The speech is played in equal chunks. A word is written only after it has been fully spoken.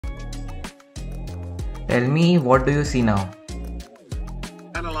Tell me, what do you see now?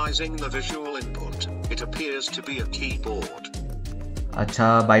 Analyzing the visual input, it appears to be a keyboard. अच्छा,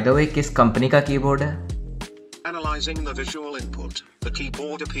 by the way, किस company का keyboard है? Analyzing the visual input, the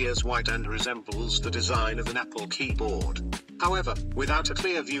keyboard appears white and resembles the design of an Apple keyboard. However, without a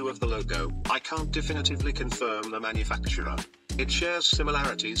clear view of the logo, I can't definitively confirm the manufacturer. It shares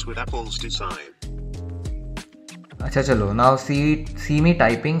similarities with Apple's design. अच्छा चलो, now see me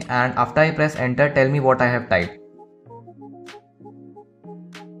typing, and after I press enter, tell me what I have typed.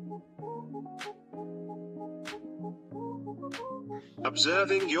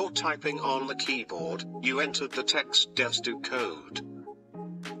 Observing your typing on the keyboard, you entered the text to code.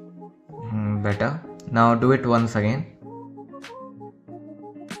 Better. Now do it once again.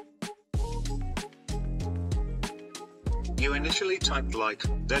 You initially typed like,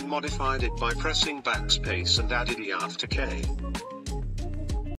 then modified it by pressing backspace and added E after K.